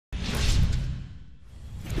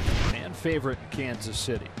favorite in Kansas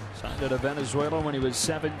City. Signed out of Venezuela when he was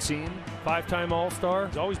 17. Five-time All-Star.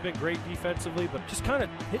 He's always been great defensively, but just kind of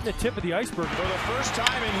hitting the tip of the iceberg. For the first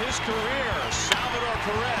time in his career, Salvador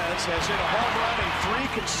Perez has hit a home run in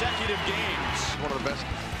 3 consecutive games. One of the best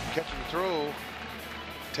catch and throw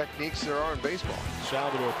techniques there are in baseball.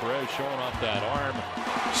 Salvador Perez showing off that arm.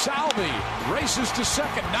 Salvi races to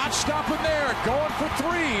second, not stopping there, going for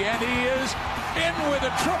 3, and he is in with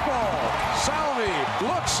a triple. Salvi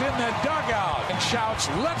looks in the dugout and shouts,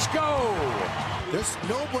 "Let's go!" There's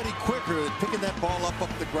nobody quicker than picking that ball up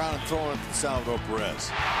the ground and throwing it to Salvador Perez.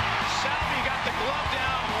 Salvi got the glove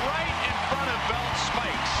down right in front of Belt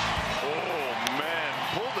Spikes. Oh, man.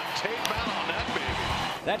 Pull the tape out on that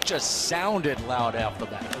baby. That just sounded loud off the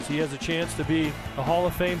bat. He has a chance to be a Hall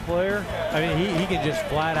of Fame player. I mean, he can just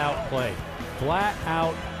flat out play. Flat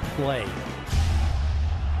out play.